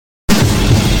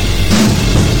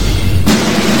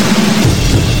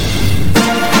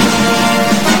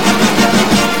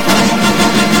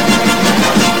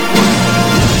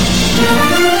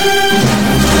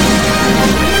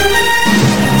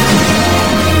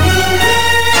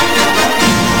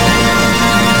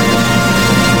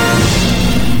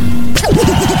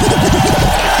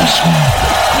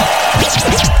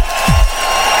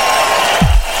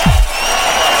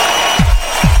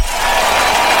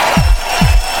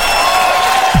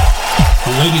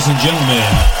Ladies and gentlemen,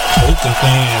 polka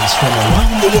fans from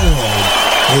around the world,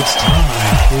 it's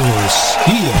time for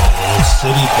Steel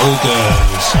City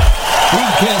Polkas.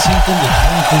 Broadcasting from the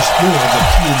 21st floor of the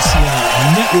PNCL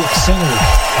Network Center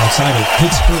outside of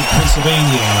Pittsburgh,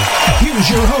 Pennsylvania, here's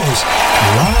your host,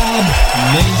 Rob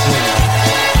Mason.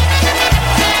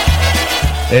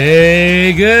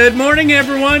 Hey, good morning,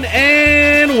 everyone,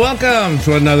 and welcome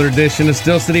to another edition of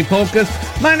Steel City Polkas.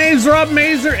 My name's Rob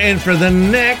Mazer, and for the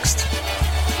next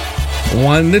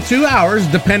 1 to 2 hours,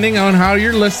 depending on how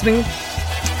you're listening,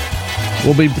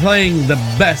 we'll be playing the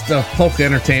best of polka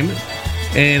entertainment.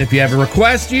 And if you have a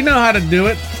request, you know how to do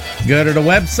it. Go to the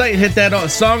website, hit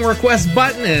that song request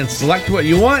button, and select what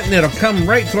you want, and it'll come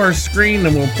right to our screen,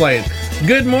 and we'll play it.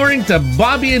 Good morning to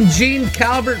Bobby and Jean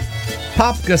Calvert,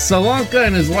 Popka Solanka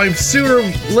and his wife Sue are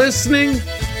listening.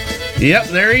 Yep,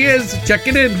 there he is. Check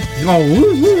it in. He's going,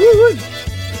 woo, woo, woo, woo.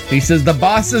 He says the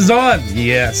boss is on.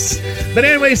 Yes. But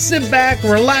anyway, sit back,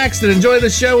 relax, and enjoy the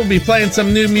show. We'll be playing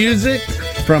some new music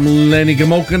from Lenny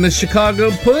Gomulka and the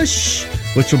Chicago Push,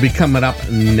 which will be coming up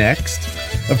next.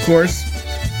 Of course,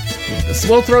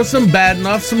 we'll throw some Bad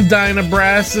Enough, some Dyna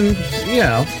Brass, and, you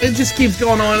know, it just keeps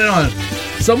going on and on.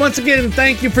 So once again,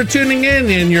 thank you for tuning in,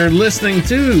 and you're listening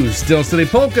to Steel City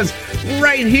Polkas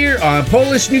right here on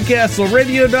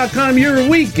PolishNewcastleRadio.com, your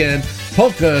weekend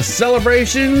polka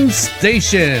celebration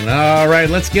station. All right,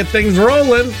 let's get things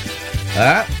rolling.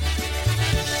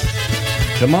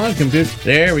 Come on, computer.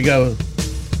 There we go.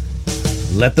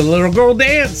 Let the Little Girl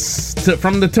Dance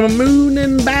from the To Moon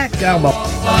and Back album.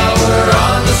 Flower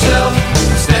on the shelf,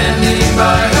 standing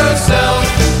by herself.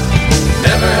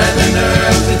 Never had the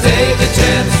nerve to take a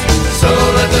chance, so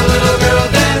let the little girl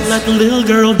dance. Let the little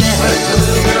girl dance.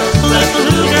 Let the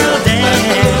little girl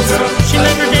dance. She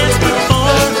never danced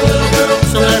before,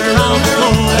 so let her on the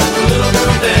floor. Let the little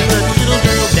girl dance.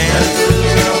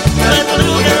 Let the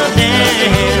little girl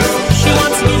dance. She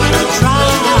wants to give it a try,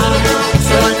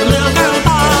 so let the little girl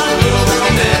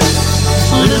dance.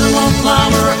 Little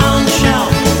wallflower on the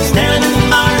shelf, standing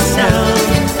by herself.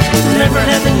 Never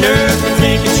had the nerve to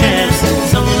take a chance,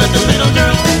 so let the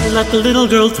little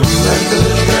girl through.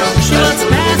 She wants to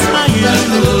pass by you,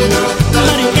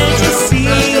 honey, can't you see?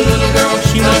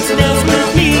 She wants to dance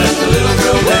with me. Let the little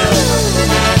girl dance.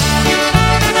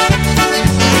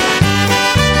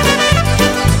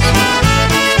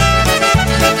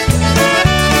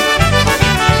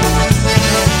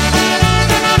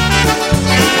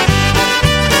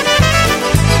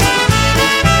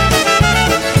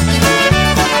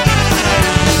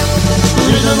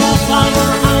 Little flower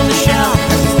on the shelf,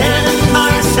 standing by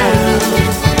herself.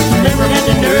 Never had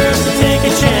the nerve to take a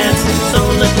chance, so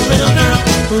let the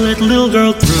little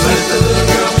girl through.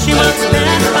 She wants to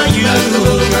dance by you,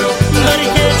 but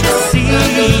can't you see?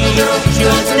 She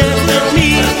wants to dance with me.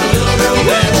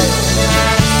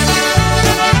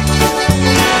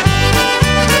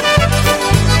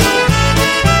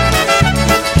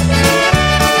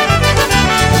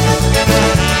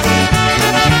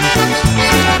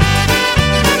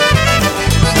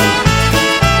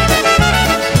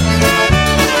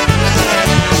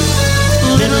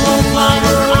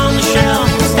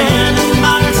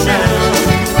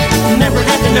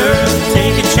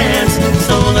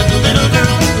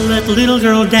 Little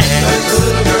girl dance.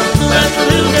 Let the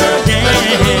little girl dance.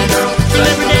 She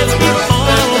never danced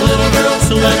before,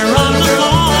 so let her on the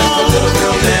floor.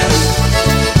 Little dance.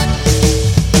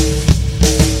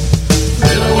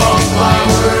 Little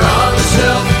wallflower on the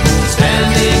shelf,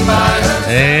 standing by her.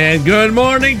 And good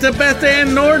morning to Beth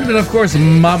Ann Norden, and of course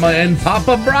Mama and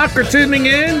Papa Brock are tuning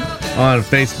in on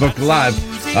Facebook Live.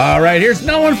 All right, here's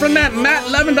no one from that Matt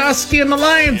Lewandowski and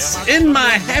Alliance, In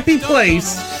My Happy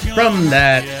Place, from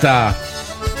that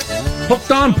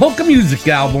Hooked on Polka Music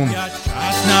album.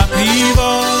 Na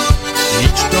piwo,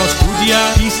 idź do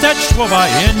studia, pisać słowa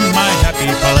In My Happy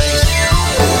Place.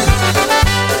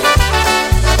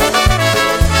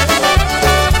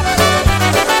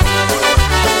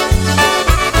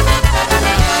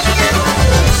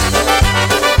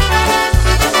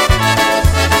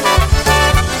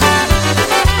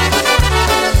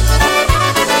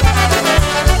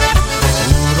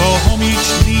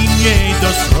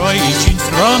 Dostroić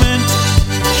instrument,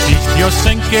 śpić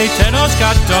piosenkę, ten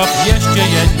oskatop jeszcze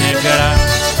jednie gra.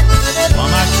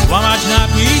 Łamać,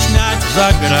 napić,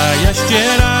 zagra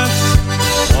jeszcze raz.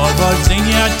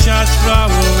 Powodzenia czas trwał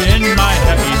In My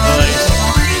Happy Place.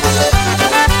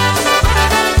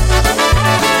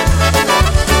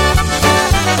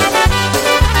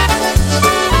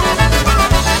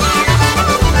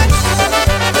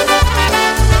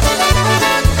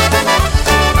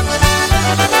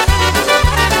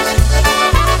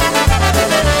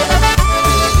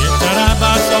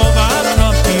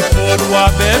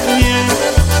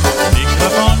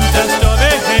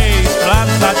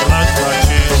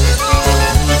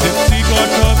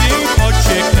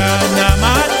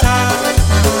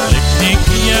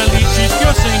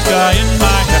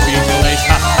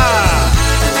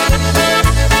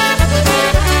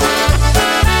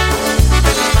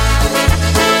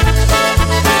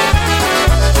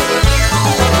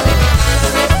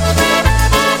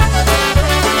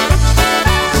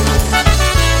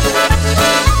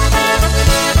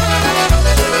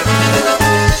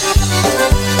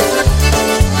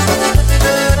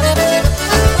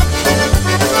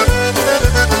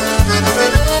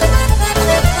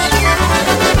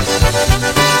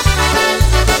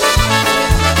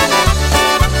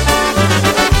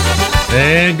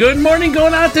 Good morning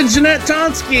going out to Jeanette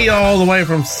Tonsky all the way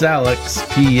from Salix,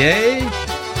 PA.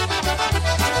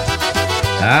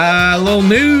 Little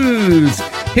news.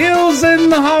 Hills in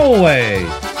the hallway.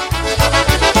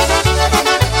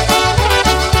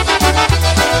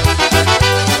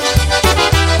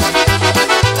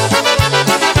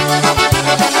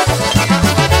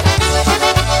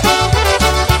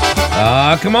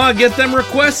 Come on, get them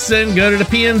requests in. Go to the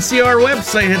PNCR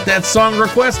website, hit that song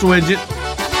request widget.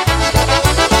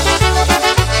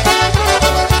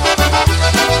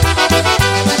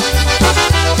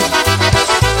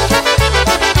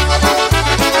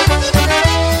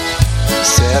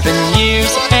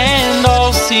 Years and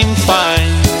all seemed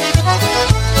fine.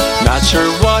 Not sure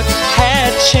what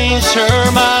had changed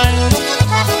her mind.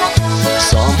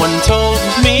 Someone told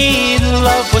me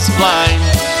love was blind,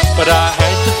 but I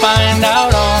had to find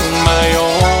out on my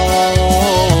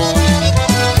own.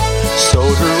 So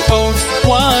her oath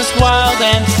was wild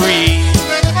and free.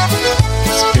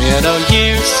 It's been a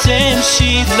year since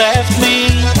she left me.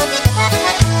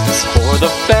 It's for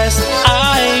the best,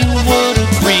 I would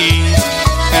agree.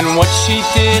 And what she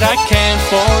did I can't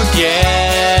forget.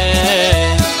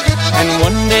 And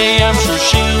one day I'm sure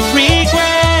she'll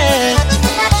regret.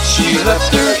 She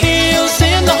left her heels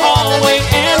in the hallway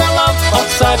and her love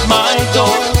outside my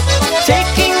door,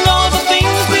 taking all the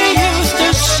things we used to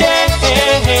share.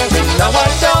 And now I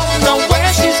don't know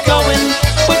where she's going,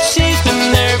 but she's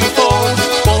been there before.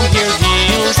 Won't hear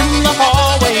heels in the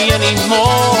hallway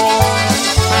anymore.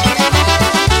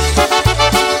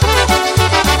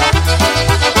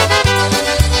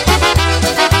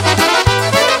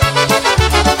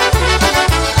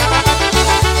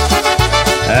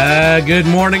 Good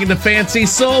morning to Fancy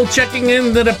Soul, checking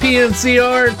into the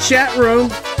PNCR chat room.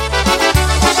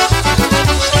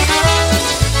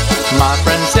 My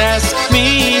friends ask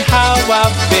me how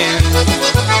I've been.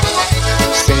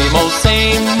 Same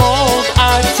old,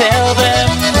 I tell them.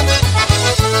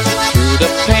 Through the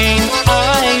pain,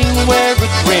 I wear a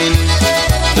grin.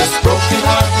 This broken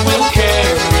heart will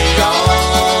carry on.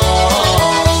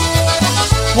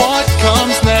 What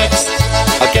comes next?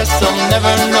 I guess I'll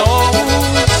never know.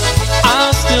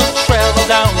 Travel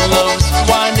down love's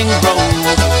winding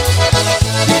road.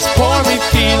 These poorly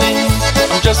feelings,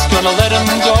 I'm just gonna let them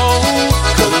go.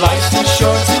 'Cause life's too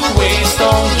short to waste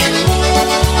on you.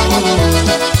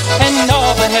 And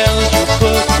all the hell you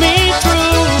put me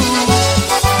through.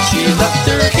 She left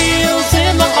her heels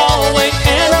in the hallway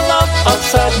and her love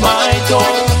outside my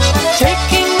door,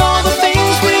 taking all the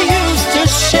things we used to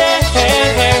share.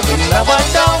 And now I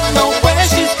don't know where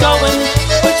she's going,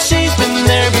 but she's been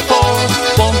there before.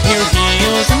 Won't hear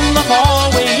heels in the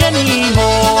hallway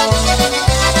anymore.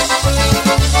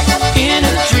 In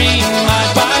a dream I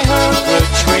buy her a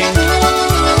drink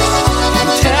and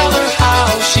tell her how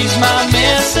she's my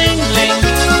missing link.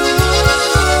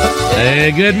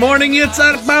 Hey, good morning, it's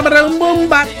our Babadoom Boom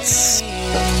Bots.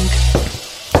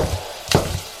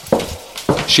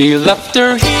 She left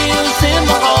her heels in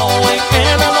the hallway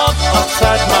and her love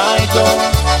outside my door,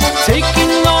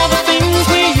 taking all the things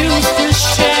we used to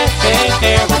share.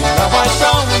 Now I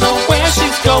don't know where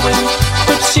she's going,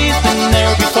 but she's been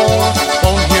there before.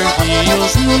 Won't hear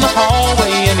heels in the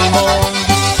hallway anymore.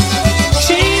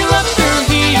 She left her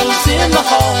heels in the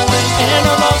hallway and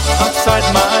her love outside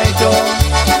my door,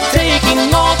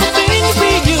 taking all the things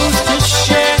we used to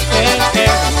share.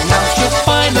 Now she'll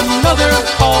find another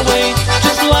hallway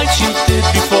just like she did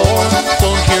before.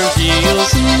 Won't hear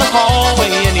heels in the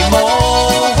hallway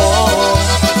anymore.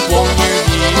 Won't hear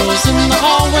heels in the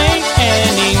hallway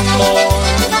anymore.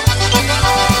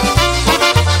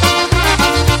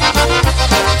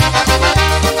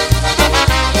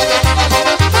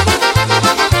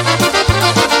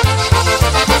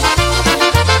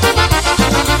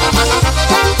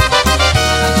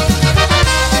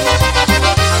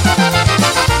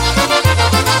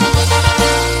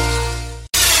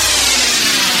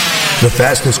 The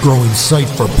fastest growing site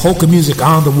for polka music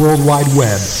on the World Wide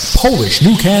Web, Polish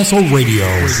Newcastle Radio.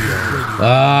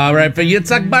 All right, for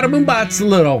Yitzhak Barabumbat's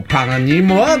Little Pani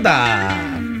Młoda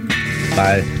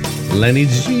by Lenny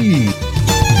G.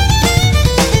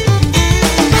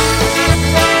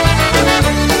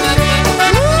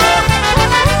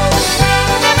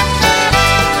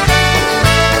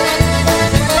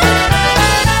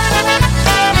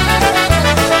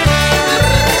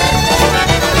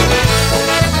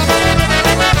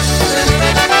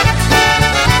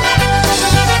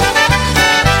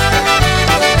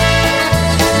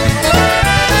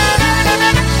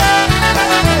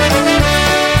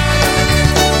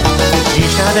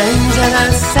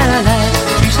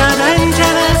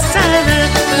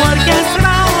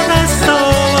 Orkiestra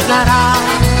wesoło gra.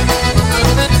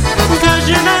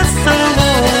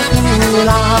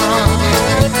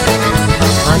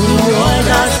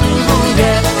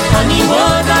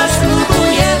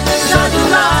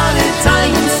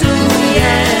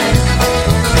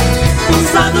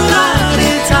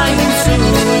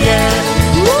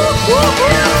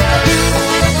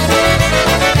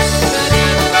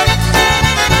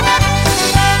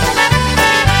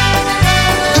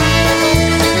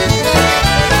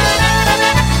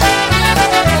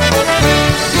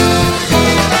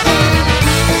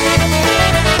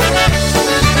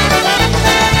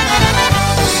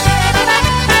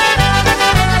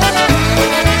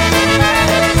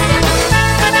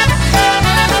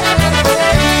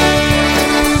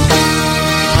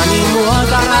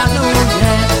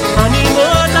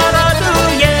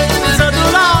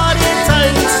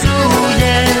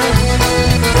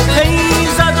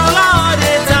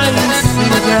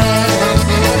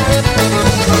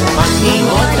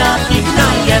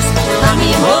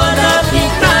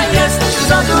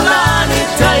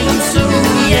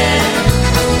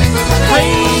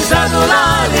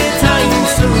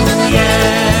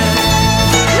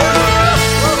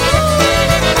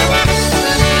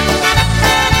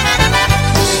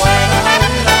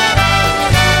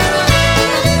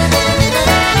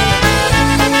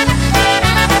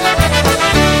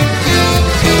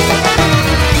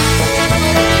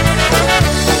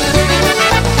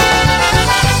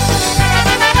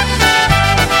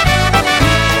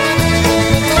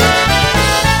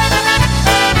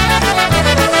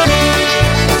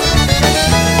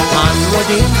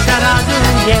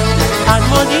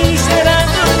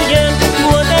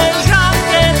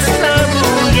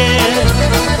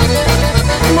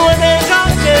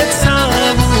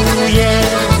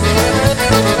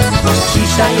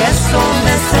 Dzisiaj jest to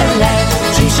wesele,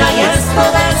 dzisiaj jest to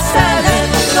wesele,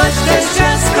 goście się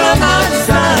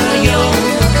zgromadzają,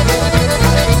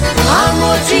 a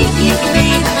młodzi ich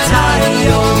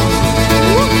witają.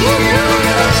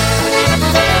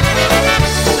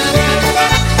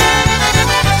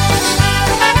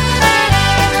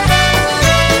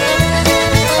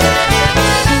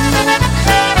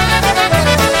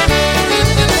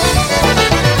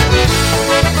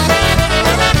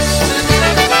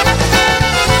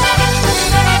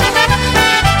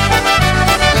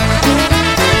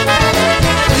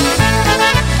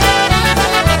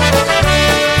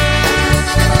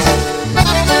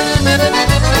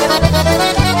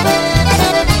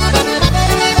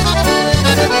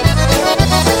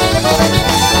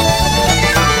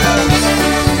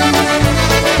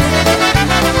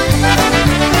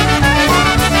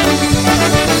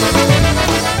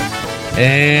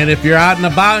 And if you're out and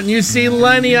about and you see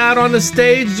Lenny out on the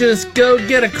stage, just go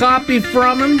get a copy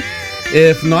from him.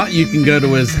 If not, you can go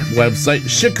to his website,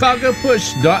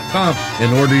 chicagopush.com,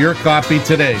 and order your copy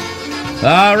today.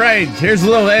 All right, here's a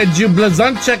little Edju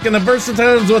Blazonczyk and the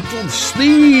Versatones with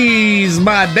She's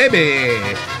My Baby.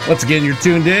 Once again, you're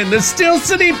tuned in to Steel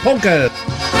City Polka.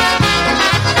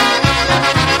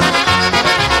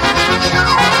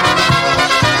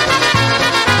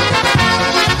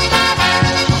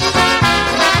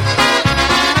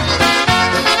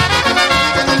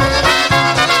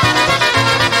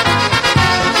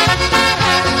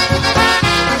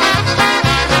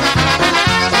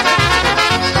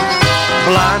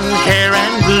 Blonde hair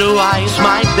and blue eyes,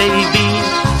 my baby.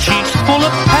 She's full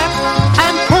of pep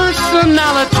and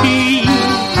personality.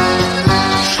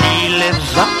 She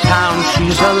lives uptown,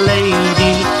 she's a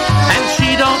lady, and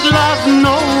she don't love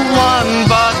no one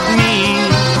but me.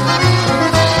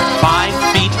 5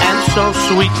 feet and so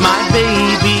sweet, my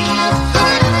baby.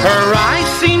 Her eyes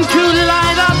seem to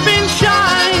light up and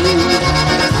shine.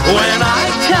 When I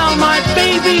tell my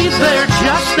baby there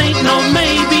just ain't no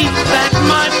maybe, that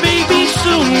my baby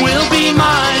soon will be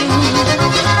mine.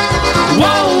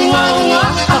 Whoa, whoa,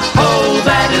 whoa, oh,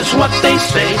 that is what they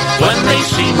say when they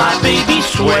see my baby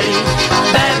sway.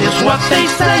 That is what they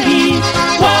say.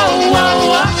 Whoa,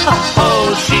 whoa, whoa,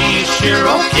 oh, she's sure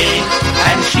okay,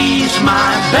 and she's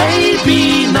my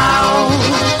baby now.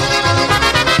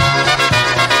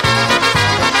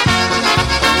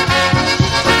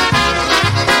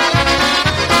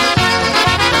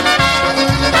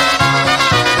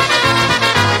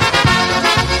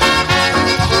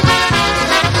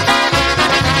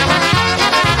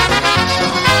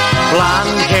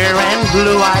 Blonde hair and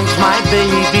blue eyes, my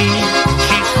baby.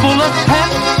 She's full of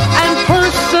pep and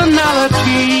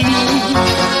personality.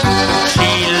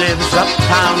 She lives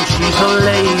uptown, she's a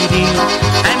lady,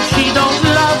 and she don't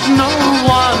love no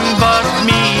one but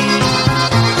me.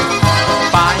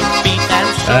 5 feet and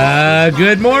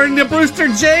Good morning to Brewster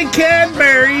J.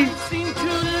 Cadbury.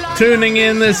 Tuning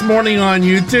in this morning on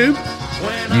YouTube.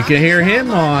 You can hear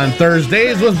him on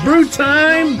Thursdays with Brew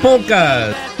Time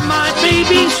Polkas. my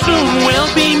baby soon will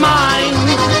be mine.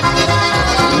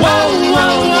 Whoa,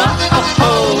 whoa, whoa,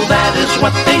 oh, that is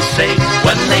what they say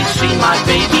when they see my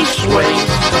baby sway.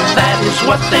 That is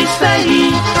what they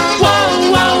say.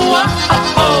 Whoa, whoa, whoa,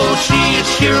 oh, she is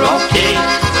here okay,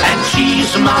 and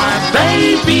she's my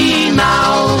baby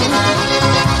now.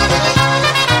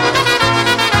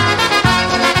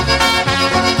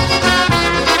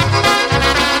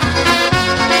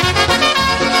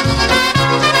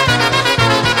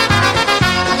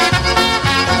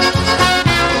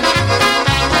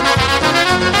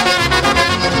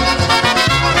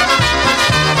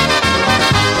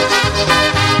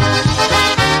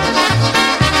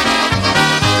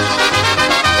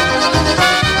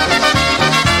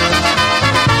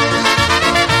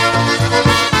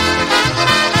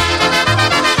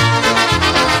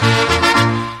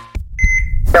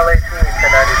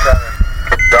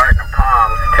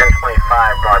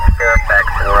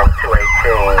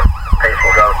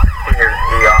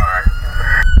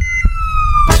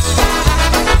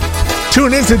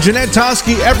 Tune in to Jeanette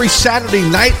Tosky every Saturday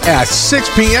night at 6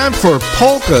 p.m. for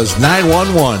Polkas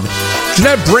 911.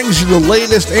 Jeanette brings you the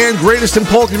latest and greatest in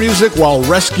polka music while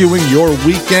rescuing your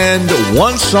weekend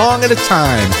one song at a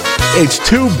time. It's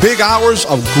 2 big hours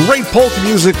of great polka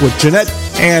music with Jeanette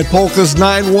and Polkas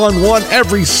 911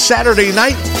 every Saturday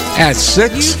night at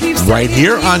 6 right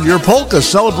here on your polka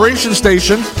celebration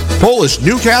station,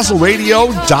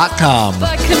 PolishNewcastleRadio.com.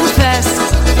 But confess,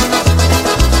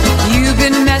 you've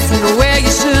been messing where you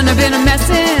shouldn't have been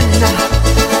messing,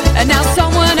 and now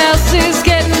someone else is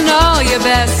getting all your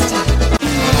best.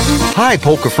 Hi,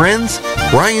 polka friends.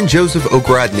 Ryan Joseph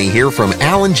Ogrodny here from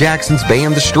Alan Jackson's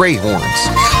band, The Strayhorns.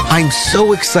 I'm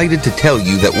so excited to tell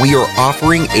you that we are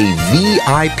offering a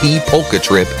VIP polka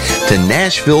trip to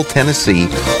Nashville, Tennessee,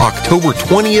 October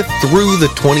 20th through the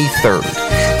 23rd.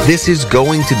 This is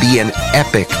going to be an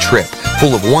epic trip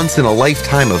full of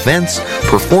once-in-a-lifetime events,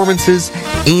 performances,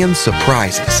 and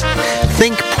surprises.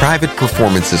 Think private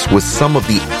performances with some of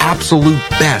the absolute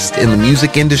best in the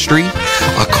music industry,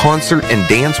 a concert and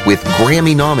dance with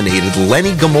Grammy-nominated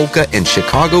Lenny Gomulka and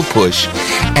Chicago Push,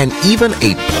 and even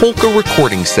a polka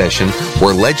recording session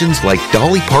where legends like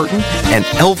Dolly Parton and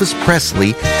Elvis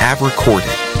Presley have recorded.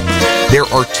 There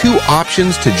are two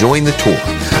options to join the tour: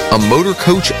 a motor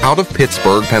coach out of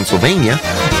Pittsburgh, Pennsylvania,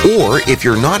 or if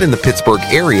you're not in the Pittsburgh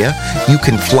area, you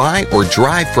can fly or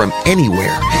drive from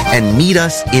anywhere and meet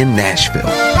us in Nashville.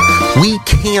 We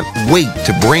can't wait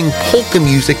to bring polka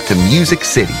music to Music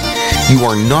City. You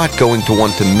are not going to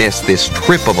want to miss this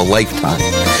trip of a lifetime.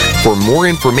 For more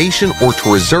information or to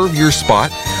reserve your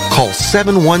spot, call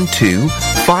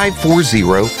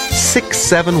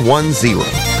 712-540-6710.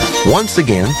 Once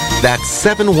again, that's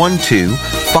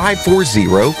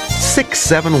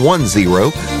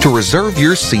 712-540-6710 to reserve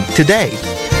your seat today.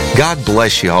 God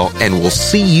bless y'all, and we'll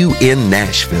see you in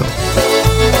Nashville.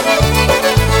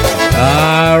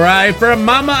 All right, from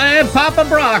Mama and Papa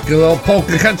Brock, a little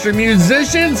polka country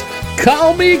musicians,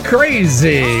 Call Me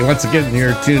Crazy. Once again,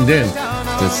 you're tuned in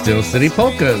to Steel City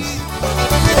Polkas.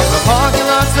 The parking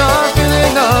lots are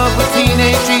filling up with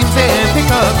teenage dreams and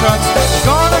pickup trucks. It's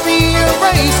gonna be a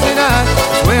race tonight.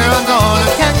 It's where I'm gonna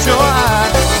catch your eye.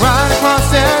 Right across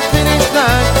that finish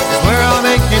line is where I'll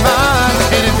make you mine.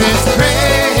 And if it's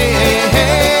crazy,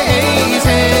 you think,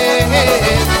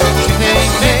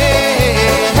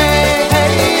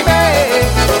 baby,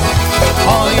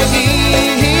 all you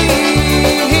need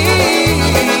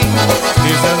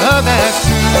is a love that's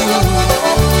true.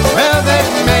 Well,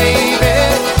 then maybe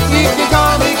you can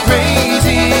call me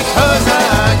crazy, 'cause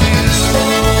I do.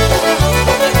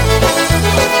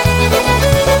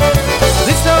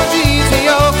 This old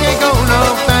GTO can't go no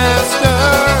faster.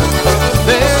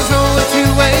 There's only two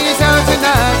ways out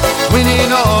tonight,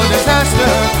 winning or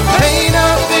disaster. Ain't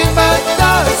nothing but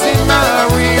dust in my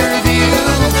rear view.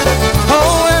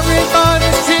 Oh,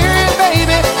 everybody's cheering,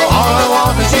 baby, all I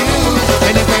want is you.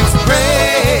 And if it's crazy,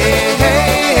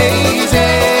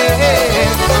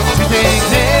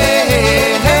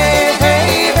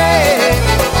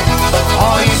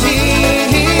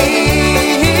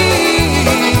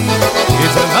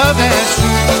 that's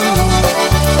true.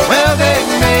 Well, then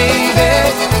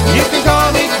maybe you can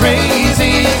call me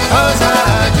crazy, 'cause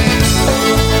I do.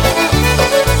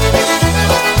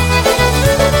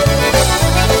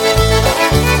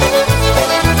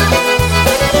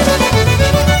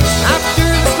 After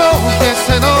the smoke is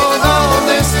settled on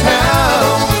this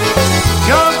town,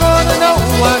 you're gonna know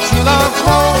what you love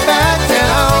won't back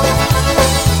down.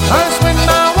 'Cause when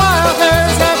my wild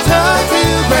hairs have turned to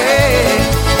gray,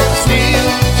 still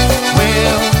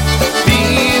will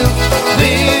feel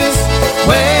this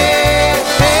way.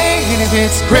 And if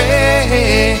it's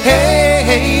crazy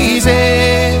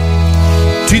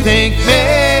to think,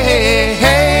 baby,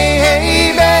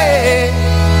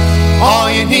 all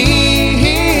you need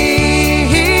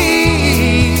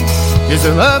is a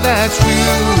love that's true.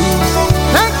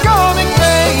 That call me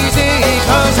crazy,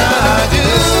 'cause I do.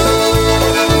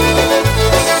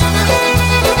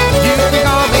 You can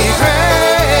call me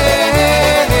crazy.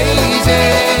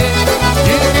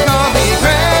 You can call me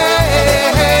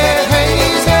crazy.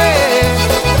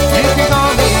 You can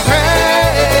call me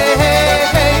crazy.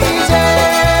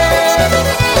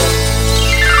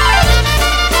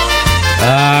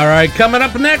 All right, coming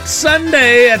up next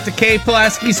Sunday at the K.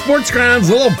 Pulaski Sports Grounds,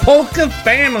 a little polka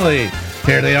family.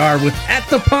 Here they are with At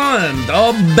the Pond,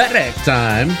 all Bedek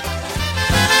time.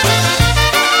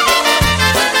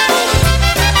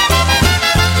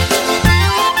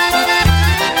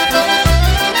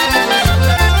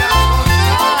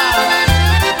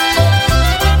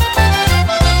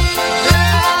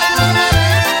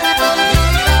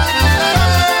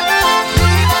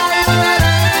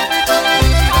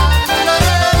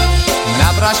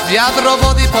 Wiadro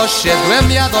wody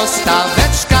posiedłem ja do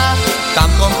staweczka.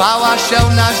 Tam kąpała się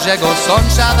naszego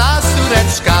sąsiada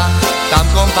córeczka. Tam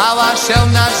kąpała się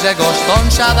naszego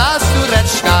sąsiada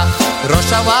córeczka.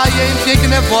 Roszała jej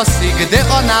piękne włosy, gdy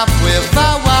ona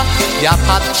pływała. Ja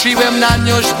patrzyłem na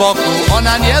nią z boku,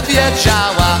 ona nie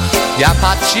wiedziała. Ja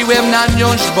patrzyłem na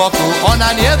nią z boku,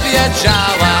 ona nie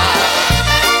wiedziała.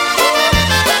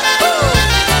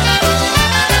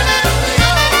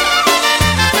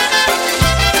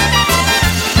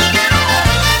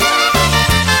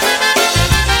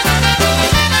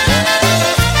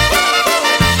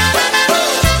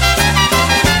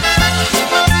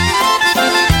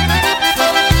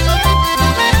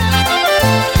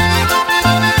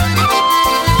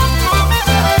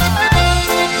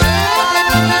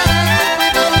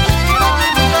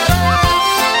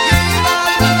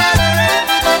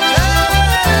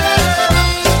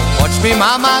 mi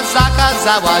mama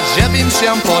zakazała, żebym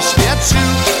się poświęcił.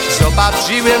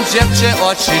 Zobaczyłem dziewczę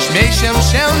oczy, śmiejsiem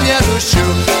się nie ruszył.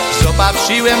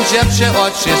 Zobaczyłem dziewczę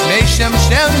oczy, śmiejsiem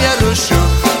się nie ruszył.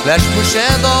 Lecz muszę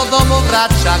do domu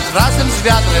wracać razem z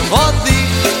wiatrem wody.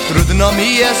 Trudno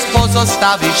mi jest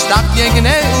pozostawić tak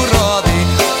piękne urody.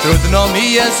 Trudno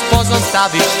mi jest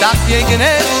pozostawić tak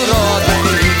piękne urody.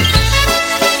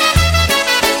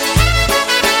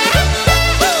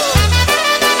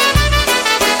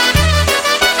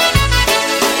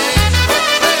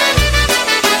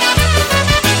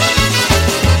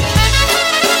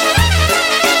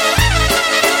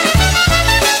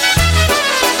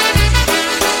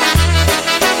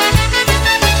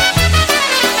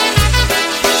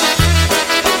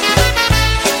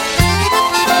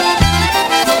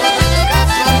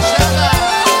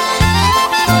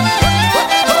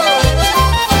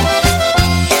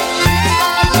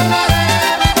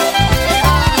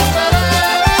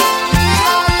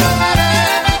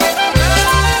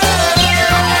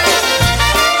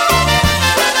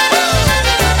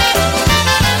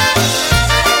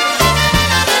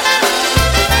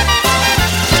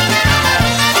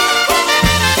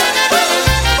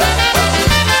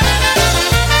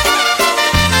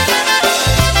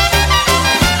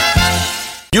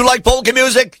 You like polka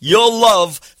music? You'll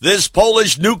love this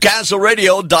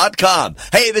PolishNewcastleRadio.com.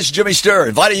 Hey, this is Jimmy Sturr,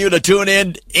 inviting you to tune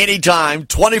in anytime,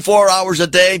 24 hours a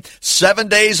day, 7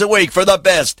 days a week for the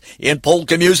best in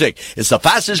polka music. It's the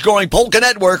fastest growing polka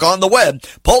network on the web,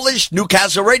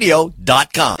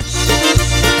 PolishNewcastleRadio.com.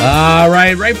 All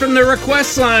right from the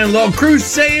request line, little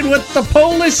crusade with the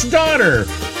Polish daughter.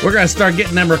 We're going to start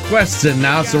getting them requests in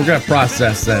now, so we're going to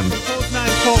process them.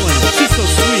 Poland. She's so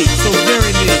sweet, so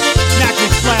very neat. Knock me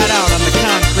flat out on the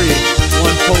concrete.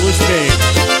 One Polish babe.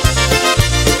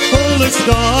 Polish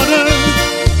daughter,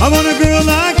 I want a girl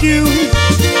like you,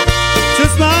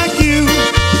 just like you.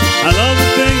 I love the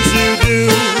things you do.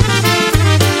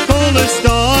 Polish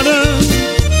daughter,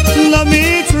 love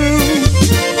me true.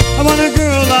 I want a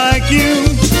girl like you.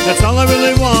 That's all I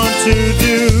really want to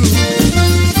do.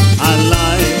 I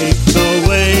like the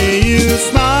way you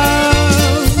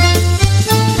smile,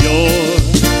 your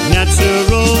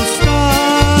natural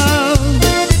style.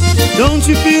 Don't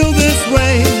you feel this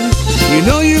way? You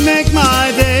know you make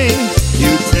my day.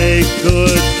 You take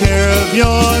good care of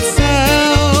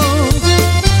yourself.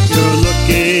 You're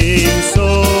looking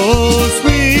so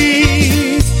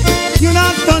sweet. You're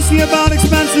not fussy about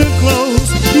expensive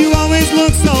clothes. You always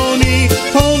look so neat.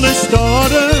 Polish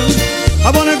daughter, I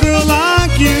want a girl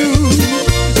like you,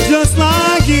 just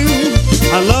like you.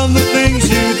 I love the things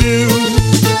you do.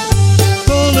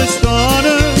 Polish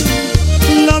daughter,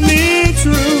 love me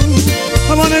true.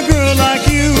 I want a girl like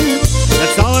you.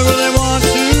 That's all I really want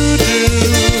to do.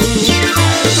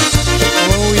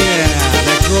 Oh yeah,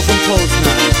 that girl from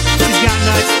Polkas. She's got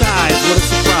nice thighs. What a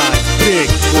surprise. Big,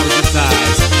 gorgeous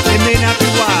eyes. They may not be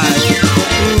wise.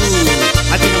 Ooh,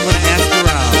 I think I'm gonna ask her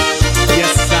out.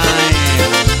 Yes, I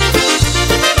am.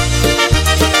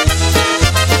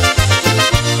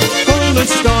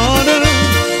 Polish daughter,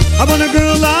 I want a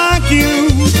girl like you,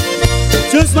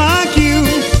 just like you.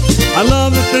 I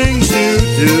love the things you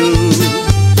do.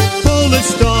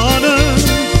 Polish daughter,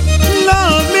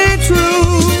 love me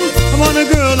true. I want a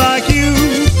girl like you.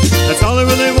 That's all I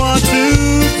really want to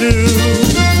do.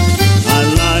 I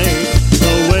like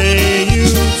the way you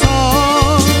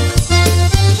talk,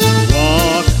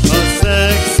 walk a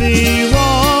sexy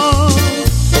walk.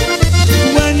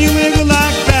 When you wiggle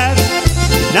like that,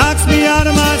 knocks me out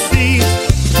of my seat.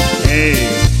 Hey,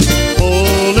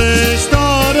 Polish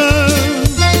daughter,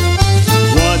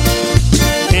 what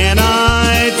can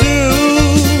I do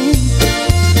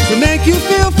to make you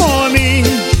feel for me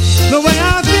the way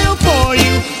I feel for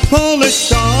you? Polish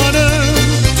daughter,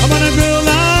 I want a girl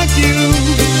like you,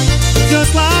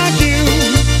 just like you.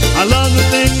 I love the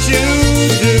things you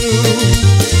do.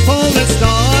 Polish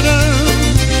daughter,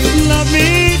 love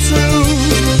me true.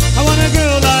 I want a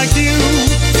girl like you.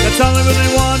 That's all I really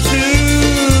want to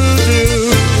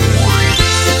do.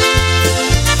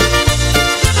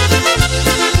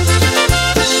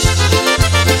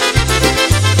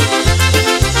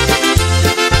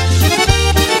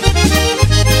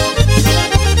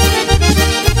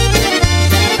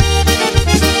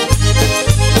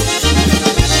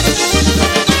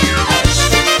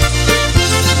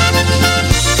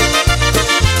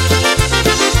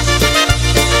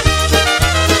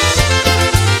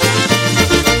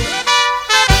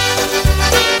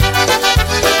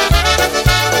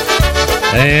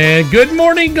 And good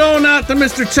morning going out to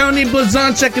Mr. Tony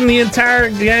Blazonczyk and the entire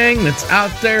gang that's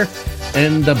out there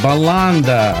in the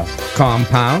Balanda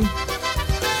compound.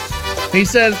 He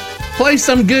says, play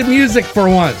some good music for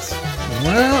once.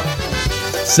 Well,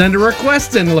 send a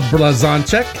request in,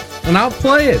 Blazonczyk, and I'll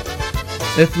play it.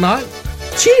 If not,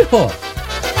 chiho.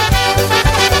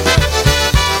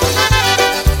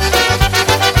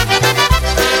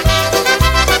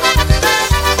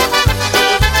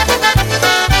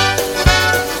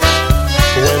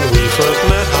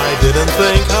 Didn't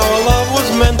think our love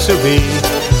was meant to be.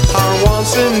 Our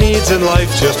wants and needs in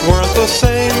life just weren't the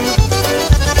same.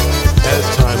 As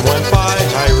time went by,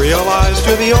 I realized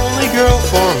you're the only girl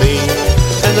for me,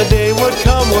 and the day would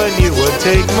come when you would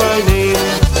take my name.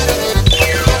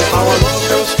 Our love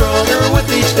grows stronger with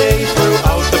each day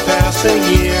throughout the passing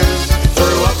years.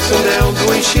 Through ups and downs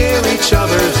we share each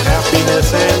other's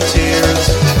happiness and tears.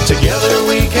 Together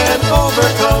we can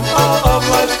overcome all of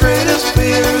life's greatest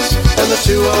fears, and the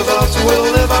two of us will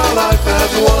live our life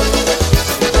as one.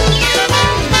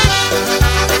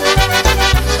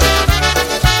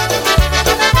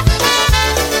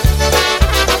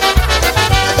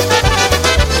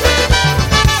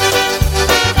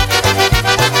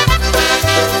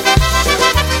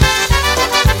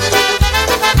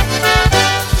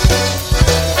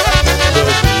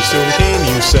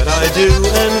 Said I do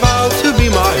and vowed to be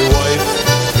my wife.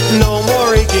 No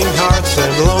more aching hearts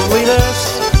and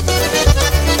loneliness.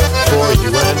 For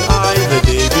you and I, the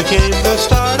day became the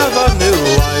start of a new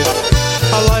life,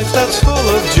 a life that's full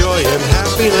of joy and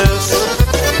happiness.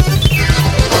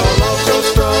 Our love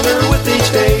grows stronger with each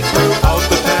day throughout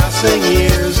the passing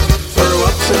years.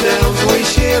 Through ups and downs we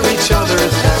share each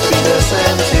other's happiness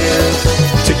and tears.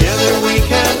 Together we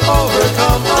can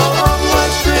overcome all of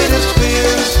life's greatest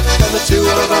fears, and the two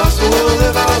of us will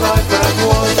live our life as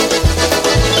one.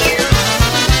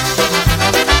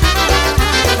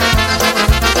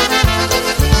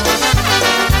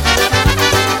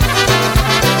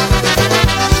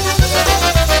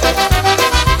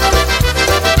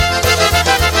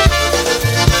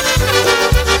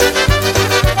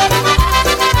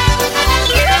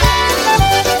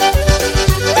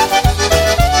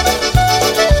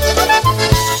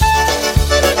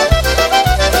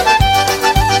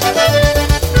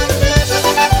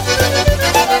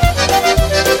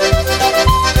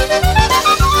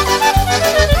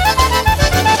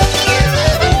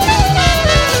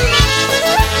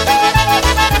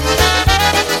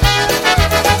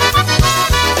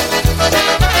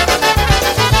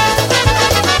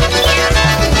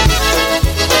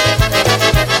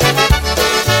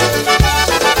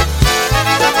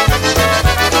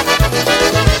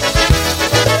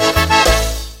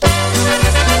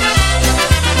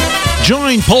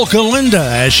 Join Polka Linda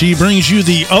as she brings you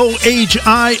the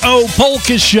OHIO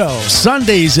Polka Show,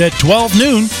 Sundays at 12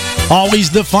 noon. Always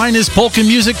the finest polka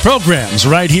music programs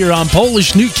right here on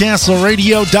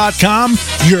PolishNewcastleRadio.com,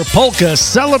 your polka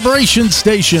celebration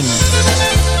station.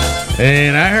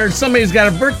 And I heard somebody's got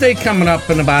a birthday coming up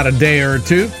in about a day or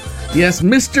two. Yes,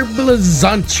 Mr.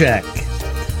 Blazonczyk.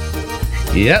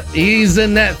 Yep, he's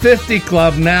in that 50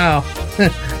 club now.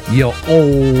 You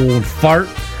old fart.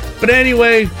 But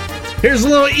anyway, here's a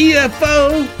little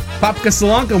EFO. Popka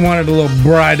Solanka wanted a little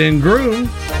bride and groom.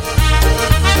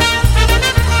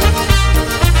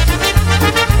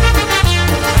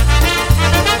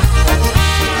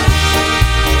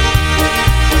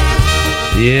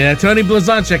 Yeah, Tony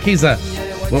Blazonczyk, he's a,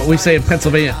 what we say in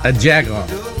Pennsylvania, a jagoff.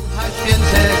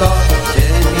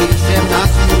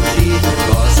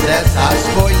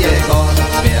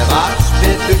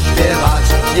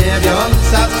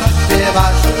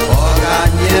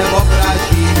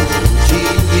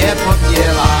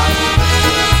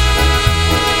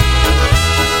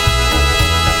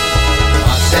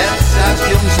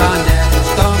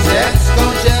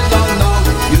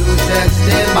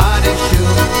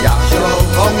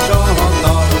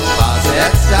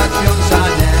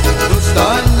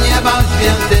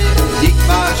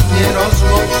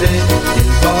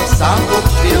 Tylko sam Bóg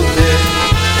święty.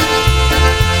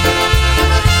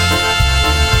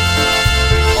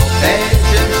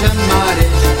 Obejrzyj się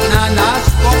Maryś na nasz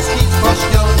polski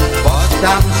kościół, bo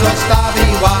tam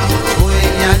zostawiła swój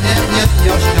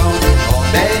niewinnością.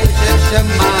 Obejrzyj się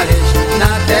Maryś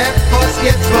na te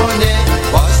polskie dzwony,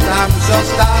 bo tam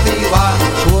zostawiła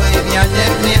swój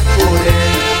niewinny kury.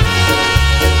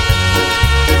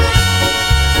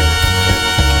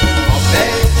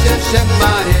 Się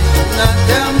Maryś na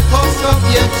tę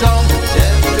posobiecą,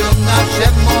 dziewczą nasze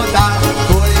moda,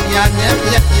 kurnia nie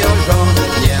wierzą,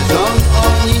 nie żon,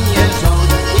 oni nie żon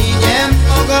i nie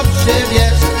mogą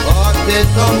przywieźć, bo ty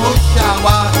to musiał.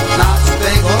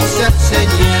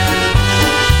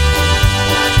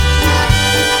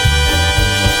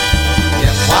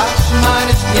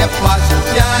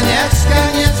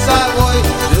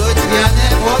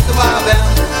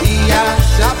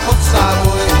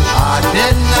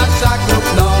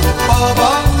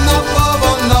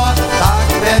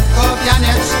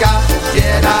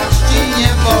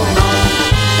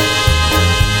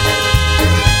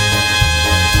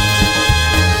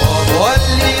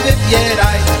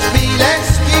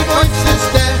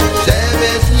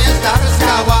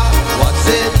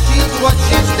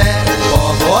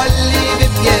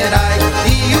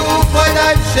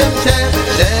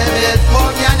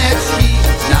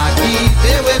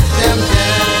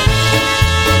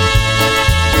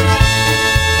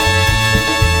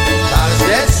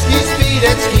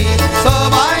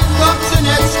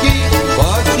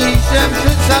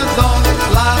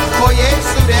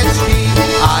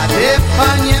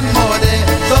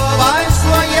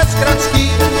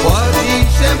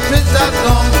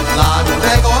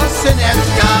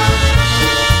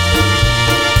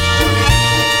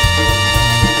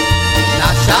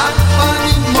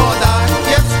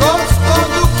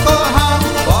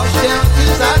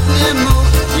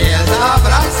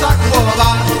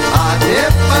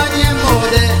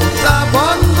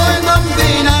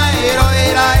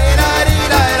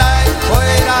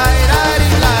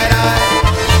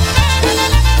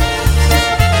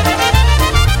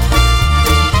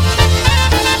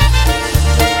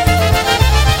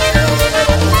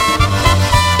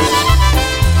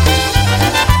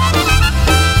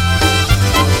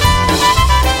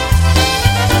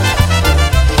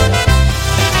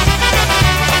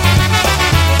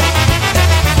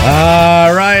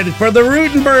 For the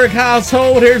Rutenberg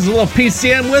household, here's a little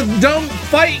PCM with Don't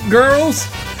Fight, Girls.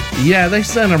 Yeah, they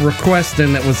sent a request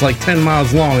in that was like 10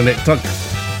 miles long, and it took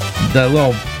the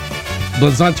little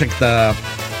Blazonczyk, the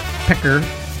picker,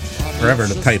 forever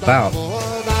to type out.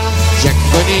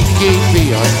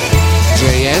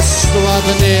 Że jest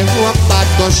ładny chłopak,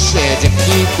 to siedzi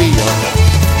piją.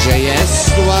 Że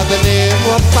jest ładny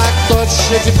chłopak, to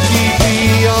siedzi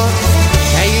piją.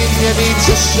 Hej, nie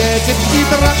widzę siedzi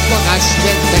dla Boga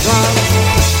Świętego,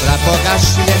 dla Boga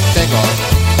Świętego.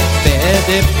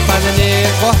 Wtedy Pan nie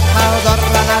kochał do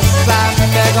rana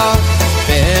samego.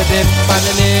 Wtedy Pan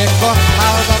nie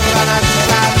kochał do rana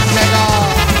samego.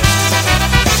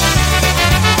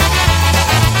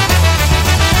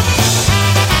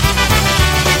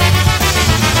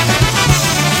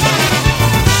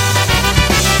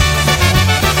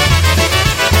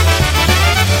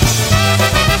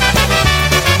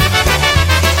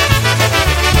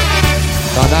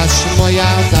 Danaś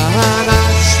moja dana,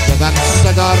 śpiewam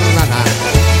se do rana.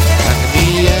 Tak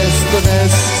mi jest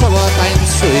wesoło,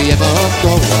 tańcuję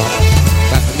wokoło.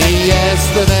 Tak mi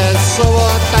jest wesoło,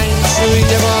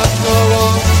 tańcuję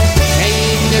wokoło. Hej,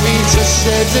 nie widzę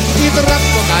siedzę i dla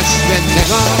Boga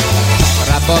Świętego,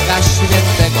 dla Boga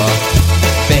Świętego.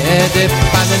 Wtedy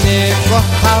Pan nie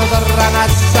kochał do rana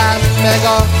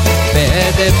samego.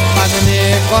 Wtedy Pan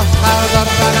nie kochał do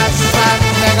rana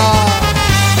samego.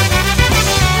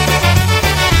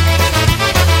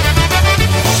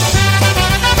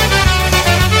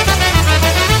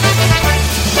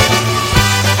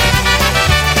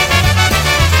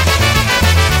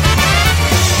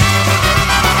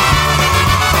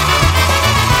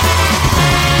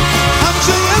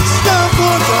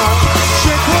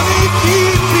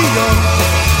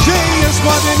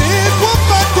 Ładny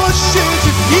chłopak, to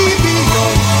siedzi i biją.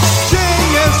 Gdzie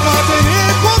jest ładny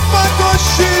chłopak, to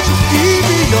siedzi i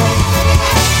biją.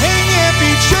 Hej, nie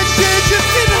bicie siedzi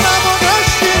dla Boga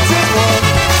Świętego,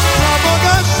 dla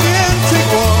Boga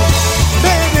Świętego.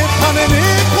 Będę panny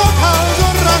kochał do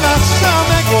rana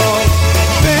samego.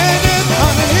 Będę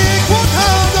panny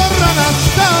kochał do rana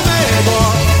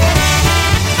samego.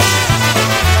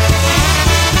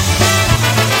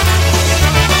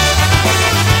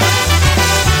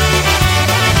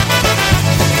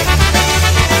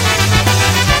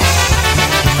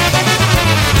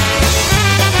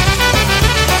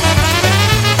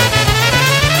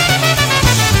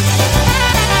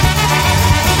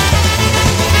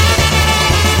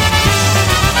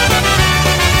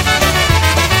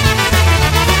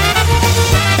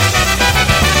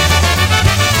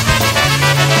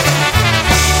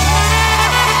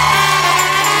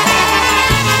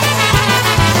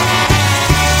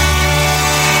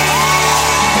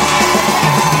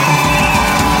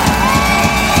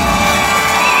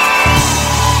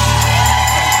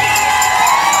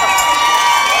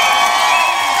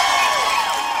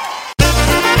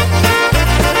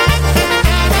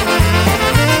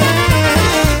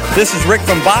 This is Rick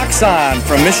from Boxon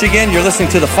from Michigan. You're listening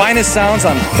to the finest sounds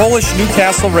on Polish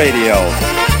Newcastle Radio.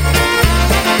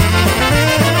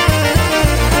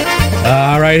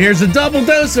 All right, here's a double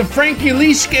dose of Frankie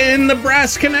Lischka in the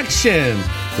Brass Connection.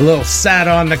 A little sat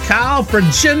on the cow for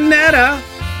Janetta.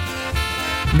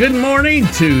 Good morning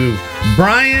to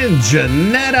Brian,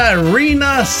 Janetta,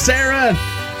 Rena, Sarah,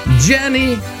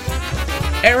 Jenny,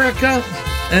 Erica,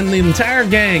 and the entire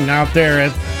gang out there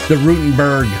at the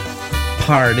Rutenberg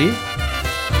party.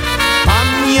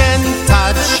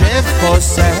 Pamiętacie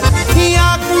Polsce,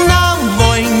 jak na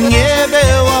wojnie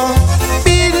było?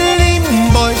 Bili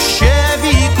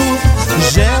bolszewików,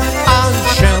 że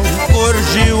aż się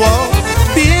kurzyło.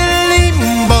 Bili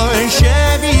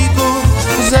bolszewików,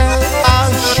 że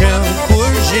aż się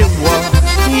kurzyło.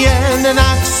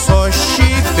 Jednak coś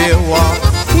było,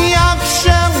 jak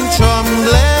się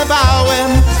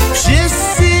ciąglewałem.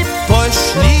 Wszyscy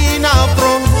poszli na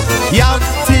front. Ja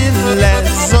tyle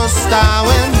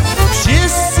zostałem,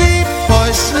 wszyscy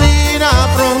poszli na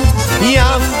front. Ja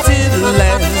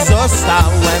tyle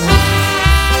zostałem.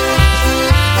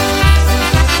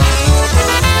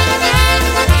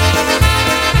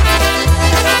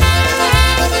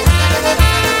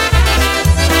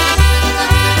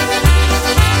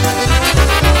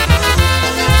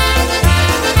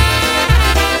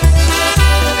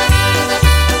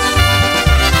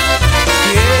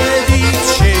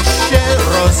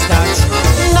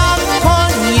 Na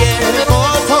konie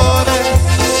gotowe,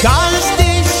 każdy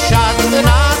siadł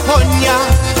na konia,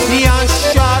 ja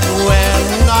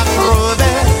siadłem na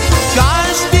krowę.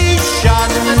 Każdy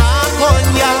siadł na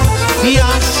konia, ja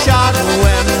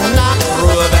siadłem na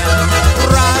krowę.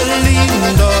 Brali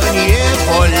do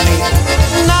niewoli,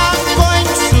 na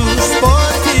końcu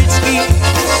spotyć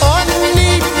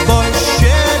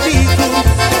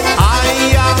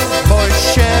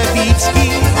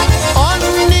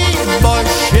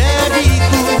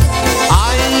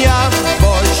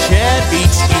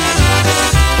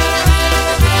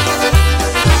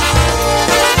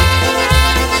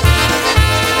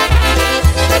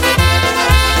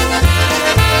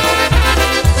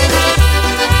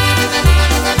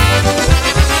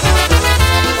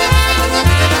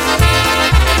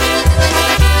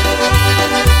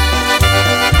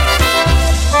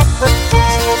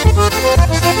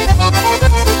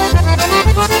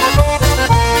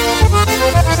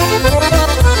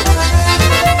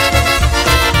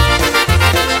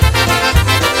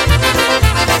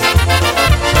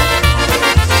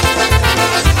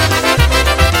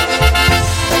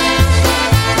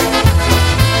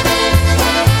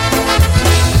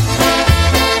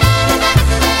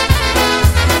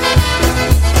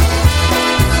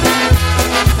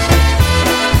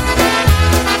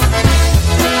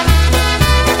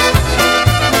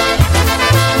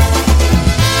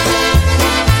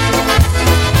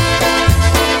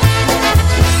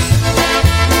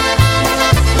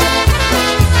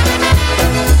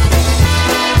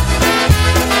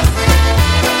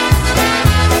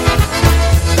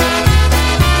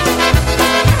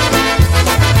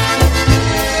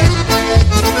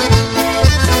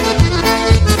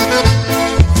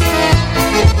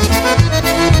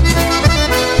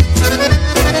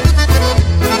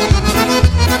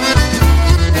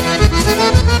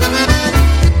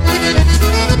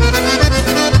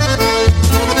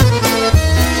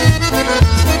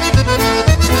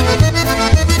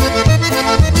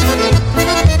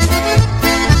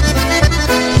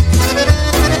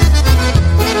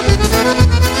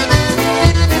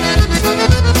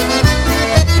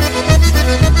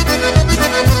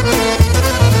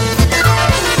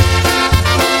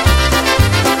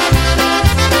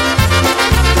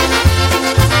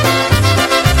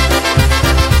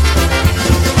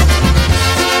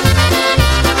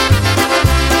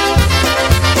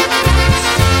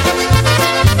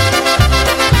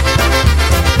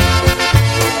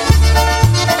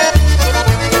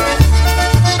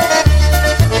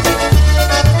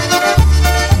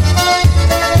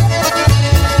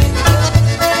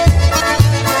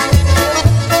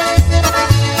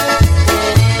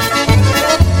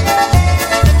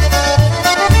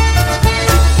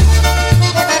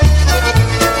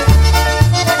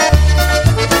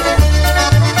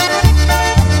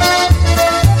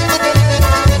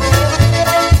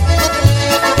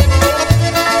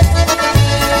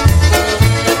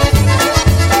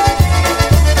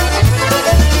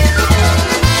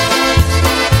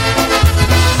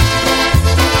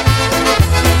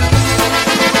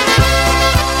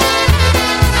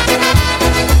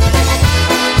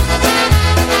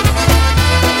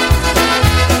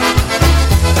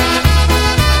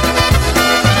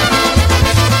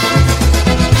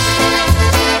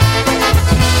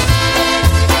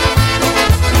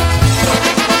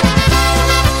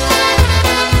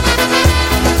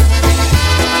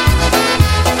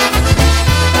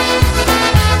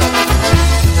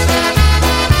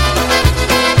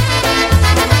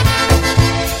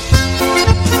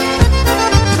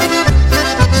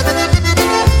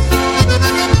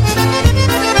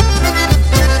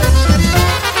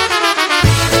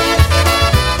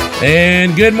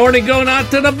And good morning going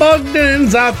out to the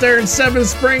Bogdans out there in Seven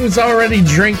Springs already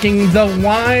drinking the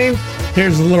wine.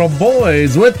 Here's the little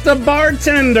boys with the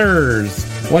bartenders.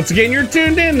 Once again, you're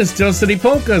tuned in to Steel City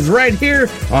Polkas right here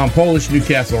on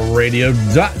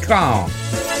PolishNewcastleRadio.com.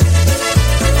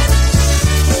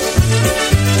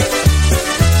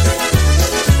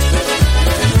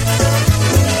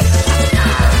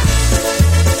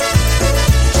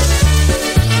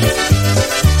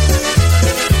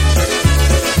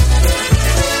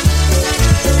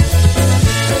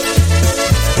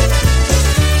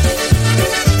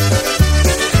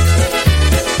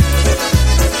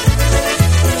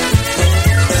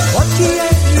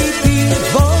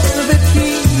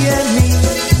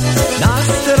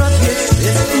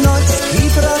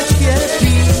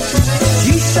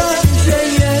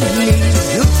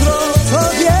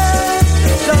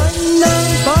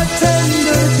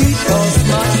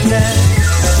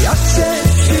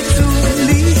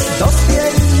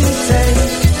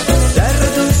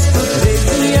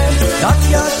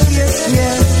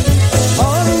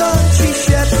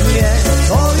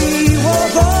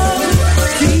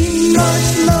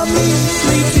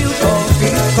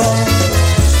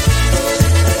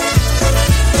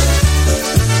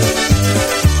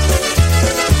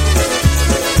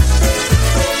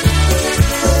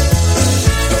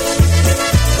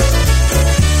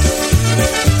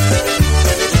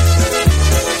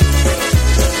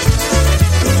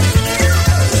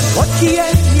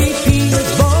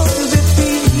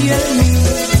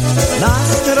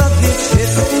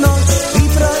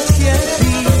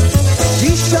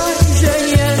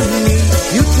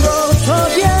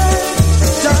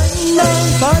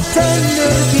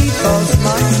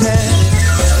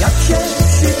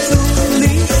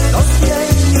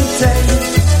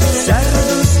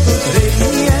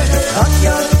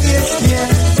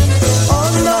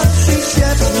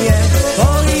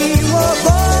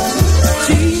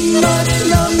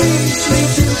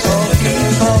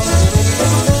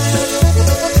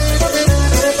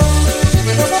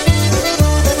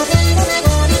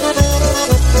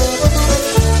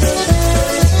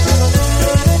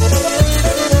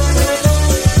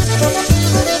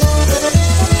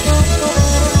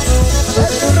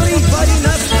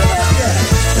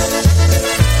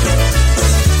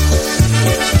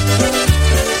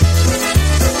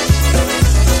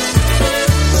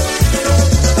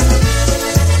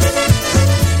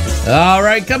 All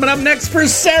right, coming up next for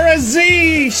Sarah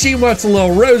Z. She wants a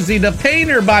little Rosie the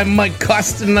Painter by Mike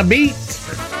Costin the Beat.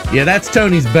 Yeah, that's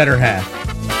Tony's better half.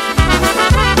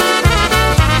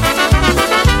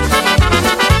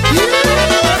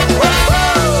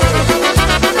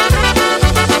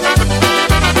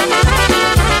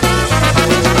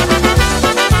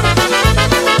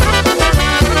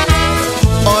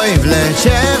 Oj,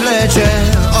 wlecie,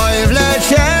 oj,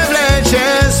 wlecie,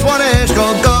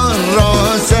 słoneczko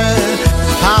gorące.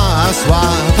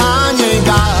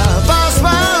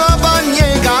 Pasła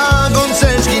panienka,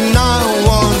 gąseczki na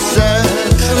łące.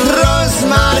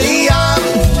 Rozmaria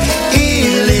i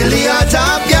lilia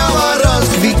ta biała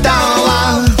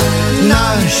rozkwitała.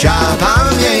 Nasza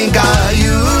panienka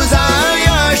Józa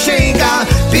Jasieńka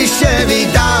by się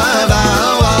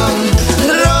wydawała.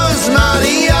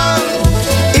 Rozmaria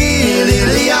i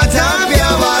lilia ta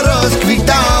biała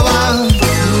rozkwitała.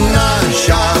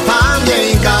 Nasza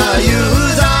panienka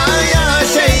Józa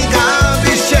Jasieńka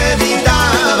by się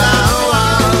wydawała.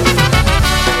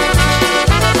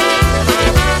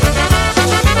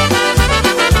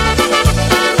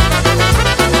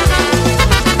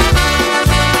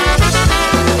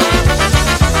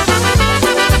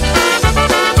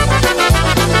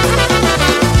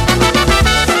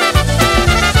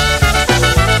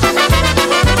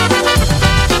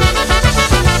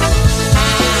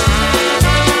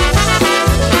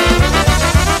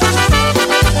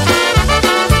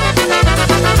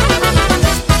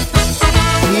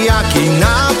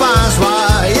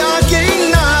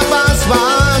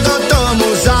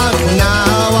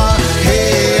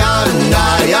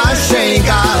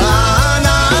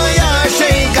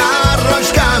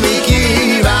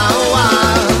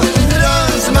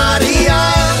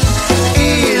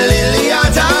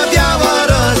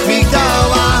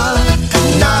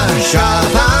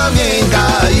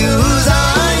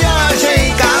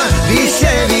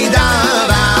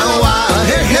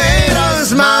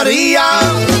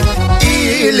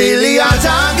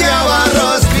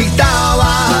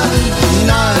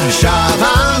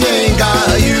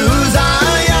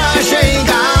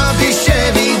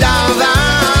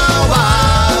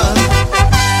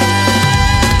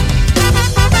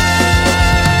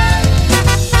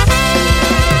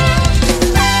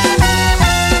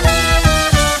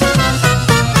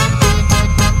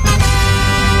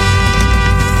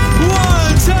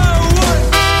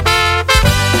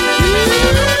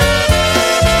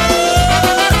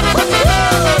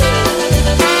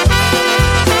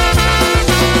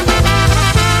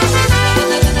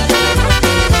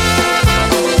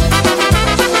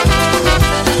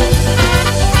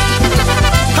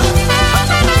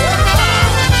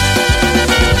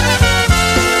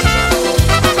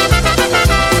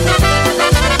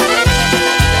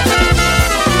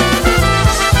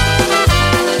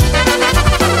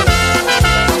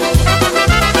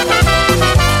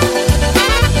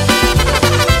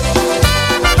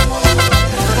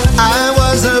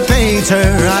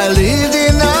 winter I lived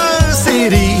in a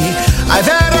city. I've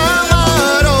had a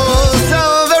model so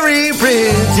very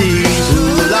pretty.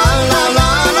 Ooh la la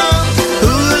la la,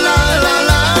 ooh la la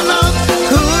la la,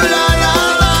 ooh la la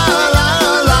la la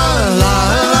la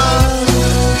la.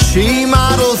 She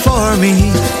modeled for me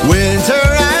winter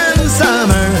and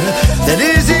summer. That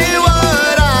isn't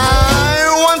what I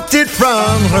wanted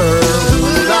from her.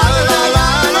 Ooh la la la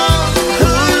la,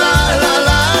 ooh la la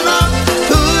la la,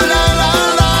 ooh la la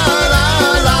la la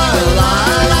la la la,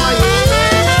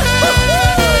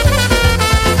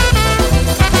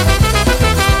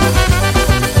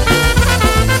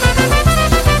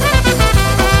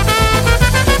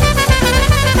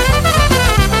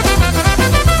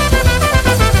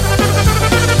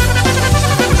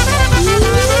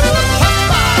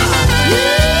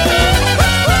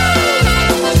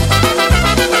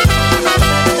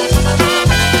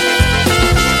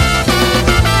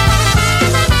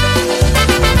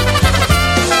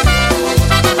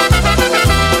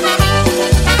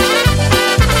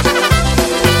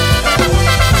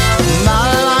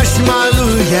 Malaś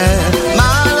maluje,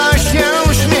 malaś się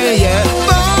śmieje,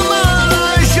 bo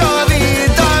Malasiowi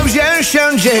dobrze się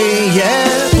dzieje.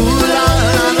 Ooh la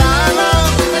la la la,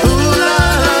 ooh la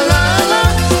la la la,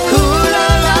 ooh la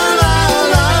la la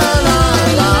la la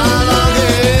la.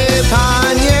 Hej,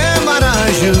 panie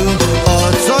Maraziu, o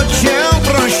co cię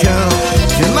proszę?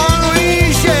 Wymaluj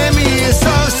się mi,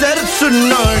 co w sercu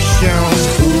noszę.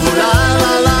 Ooh la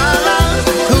la la la,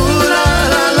 ooh la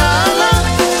la la la,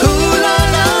 ooh la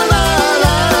la la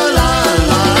la la la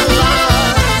la.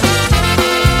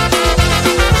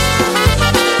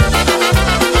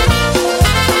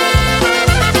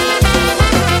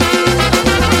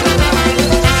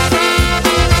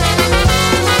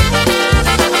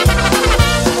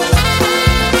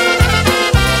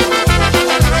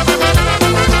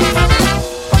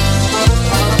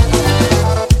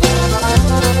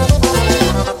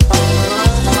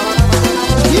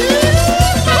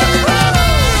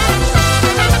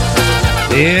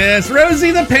 Yes,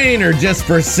 Rosie the Painter, just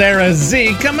for Sarah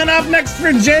Z. Coming up next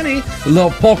for Jenny, a little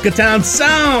Polka Town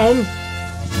sound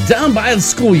down by the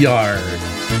schoolyard.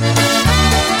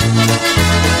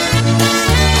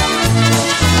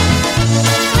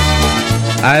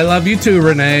 I love you too,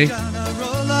 Renee.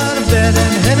 Out of bed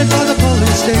and headed for the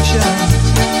police station.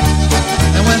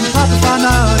 And when Papa found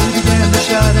out, he began to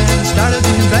shout and started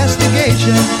the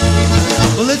investigation.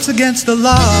 Well, it's against the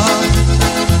law.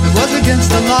 It was against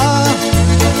the law.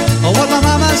 Oh, what my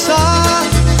mama saw,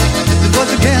 it was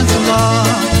against the law.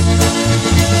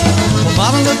 Well,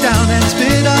 Mama looked down and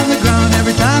spit on the ground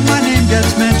every time my name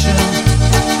gets mentioned.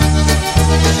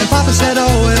 And Papa said,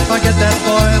 oh, if I get that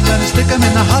boy, I'm gonna stick him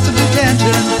in the house of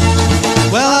detention.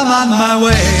 Well, I'm on my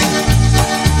way.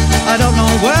 I don't know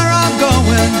where I'm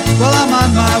going. Well, I'm on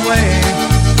my way.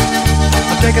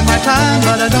 I'm taking my time,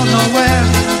 but I don't know where.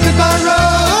 Goodbye,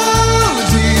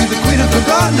 Rosie, the queen of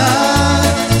Corona.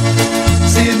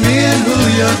 Seeing me and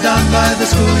Julio down by the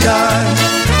schoolyard.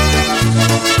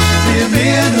 Seeing me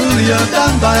and Julio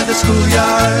down by the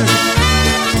schoolyard.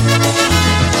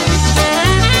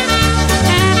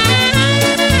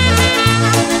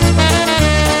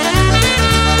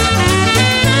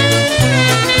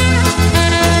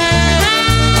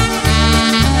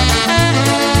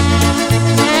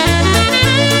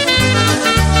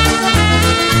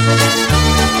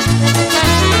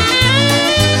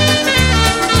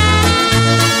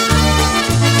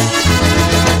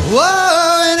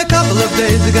 Whoa, in a couple of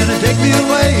days they're gonna take me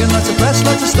away and let the press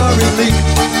let the story leak.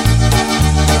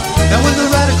 And when the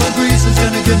radical grease is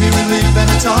gonna give me relief and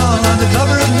it's all on the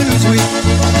cover of Newsweek.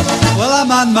 Well,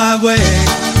 I'm on my way.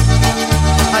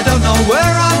 I don't know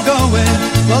where I'm going.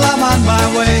 Well, I'm on my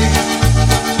way.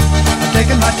 I'm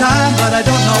taking my time, but I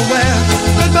don't know where.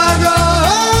 Goodbye,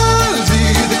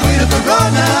 Rosie, the queen of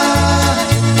Corona.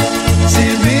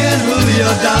 Seeing me and Julio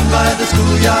down by the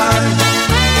schoolyard.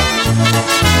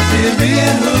 Seeing me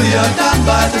and Julio down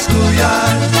by the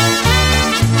schoolyard.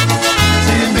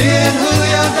 Seeing me and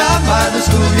Julio down by the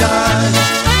schoolyard.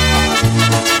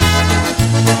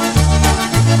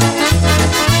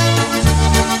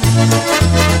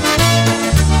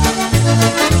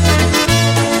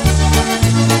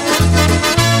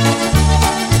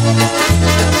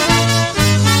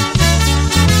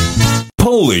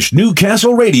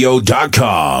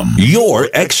 PolishNewcastleRadio.com, your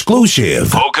exclusive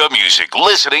polka music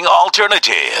listening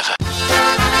alternative.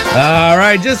 All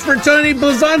right, just for Tony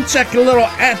Blazonczyk, a little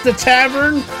At the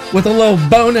Tavern with a little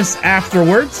bonus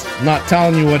afterwards. Not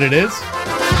telling you what it is.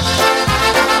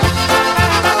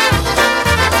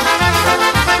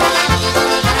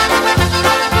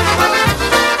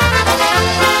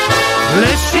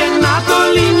 Lecz się na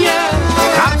dolinie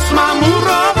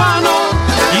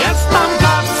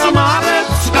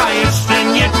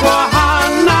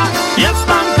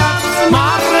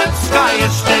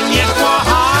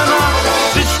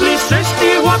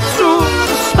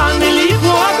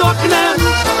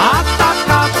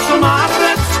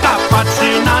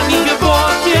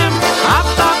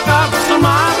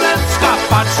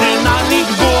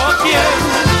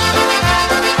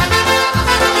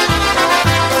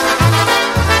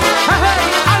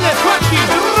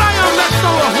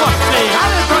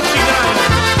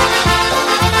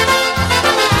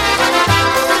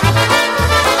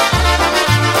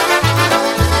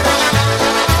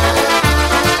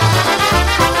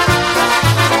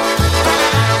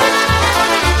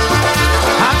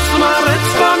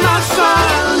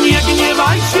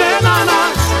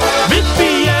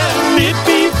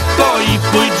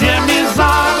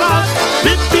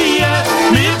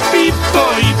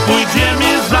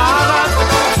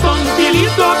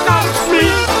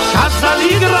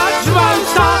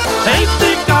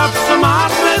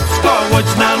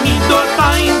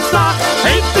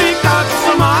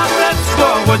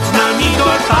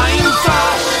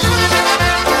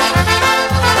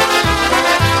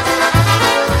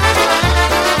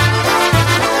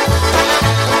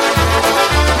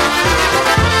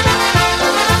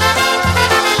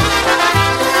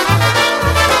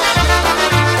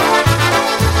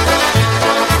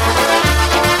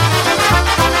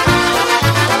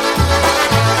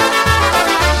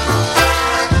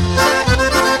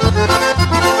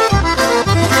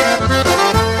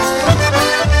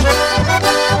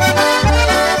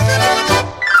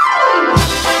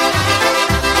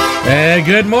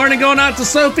good morning going out to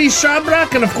Sophie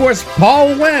Shabrak and, of course,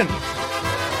 Paul Wynn.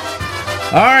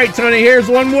 All right, Tony, here's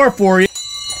one more for you.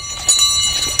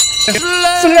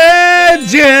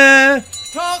 Sledge!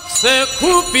 To chcę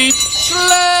kupić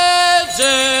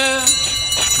śledzie,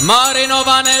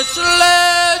 marynowane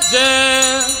śledzie,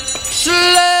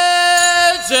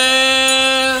 śledzie.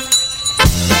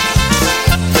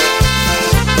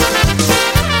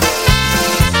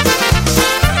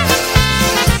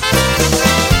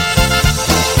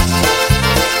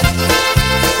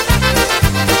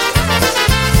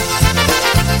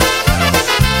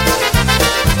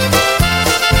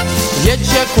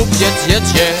 Jedzie kupiec,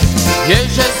 jedzie,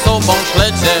 bierze sobą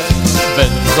śledzie,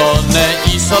 wędzone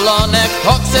i solone,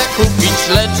 kto chce kupić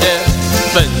śledzie,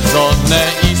 wędzone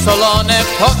i solone,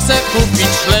 kto chce kupić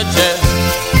śledzie.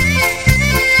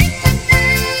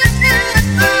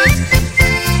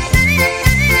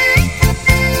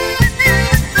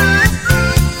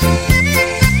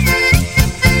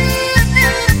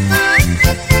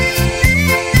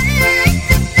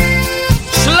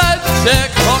 Śledzie,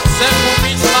 kto chce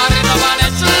kupić marynowane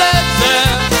śledzie,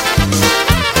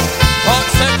 kto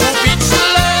chce kupić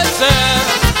śledzie,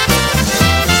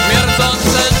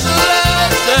 śmierdzące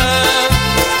śledzie,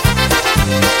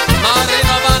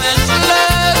 marynowane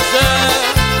śledzie.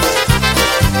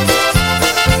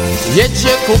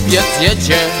 Jedzie kupiec,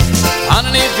 jedzie,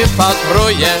 panny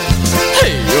wypatruje.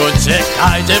 Hej,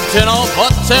 uciekaj dziewczyno, bo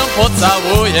cię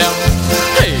pocałuję.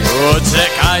 Hej,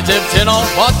 uciekaj dziewczyno,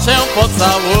 bo cię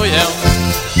pocałuję.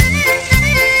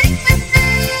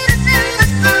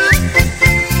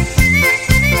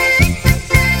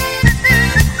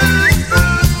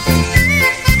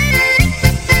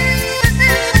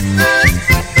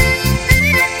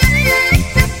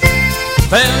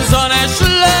 Wędzone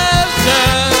śledzie,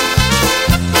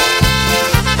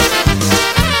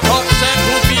 kto chce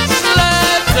kupić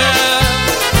śledzie.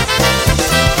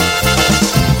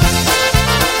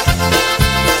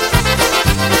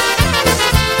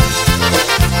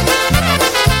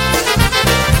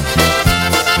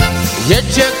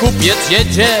 Jedzie kupiec,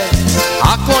 jedzie,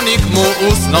 a konik mu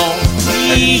usnął.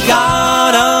 We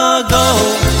gotta go.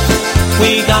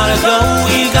 We gotta go,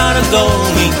 we gotta go,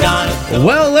 we gotta go.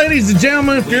 Well, ladies and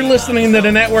gentlemen, if you're listening to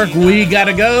the network, we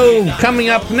gotta go. Coming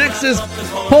up next is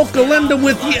Polka Linda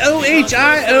with the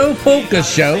OHIO Polka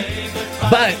Show.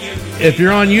 But if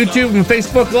you're on YouTube and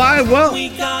Facebook Live, well,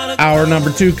 hour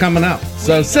number 2 coming up.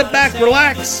 So sit back,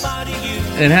 relax,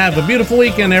 and have a beautiful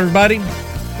weekend, everybody.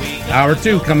 Hour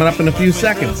 2 coming up in a few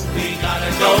seconds.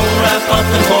 Go wrap up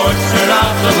the courts, turn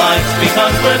off the lights,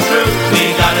 because we're through.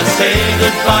 We gotta say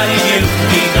goodbye to you,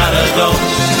 we gotta go.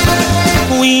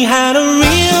 We had a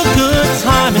real good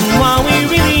time, and while we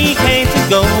really hate to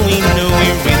go, we knew we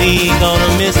really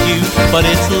gonna miss you. But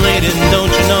it's late and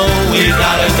don't you know, we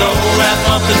gotta go wrap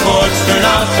up the courts, turn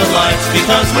off the lights,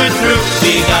 because we're through.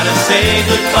 We gotta say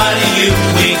goodbye to you,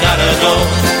 we gotta go.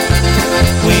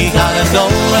 We gotta go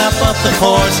wrap up the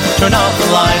course, turn off the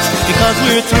lights, because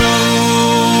we're through.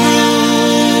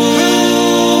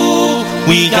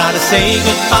 We gotta say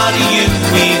goodbye to you,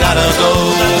 we gotta go.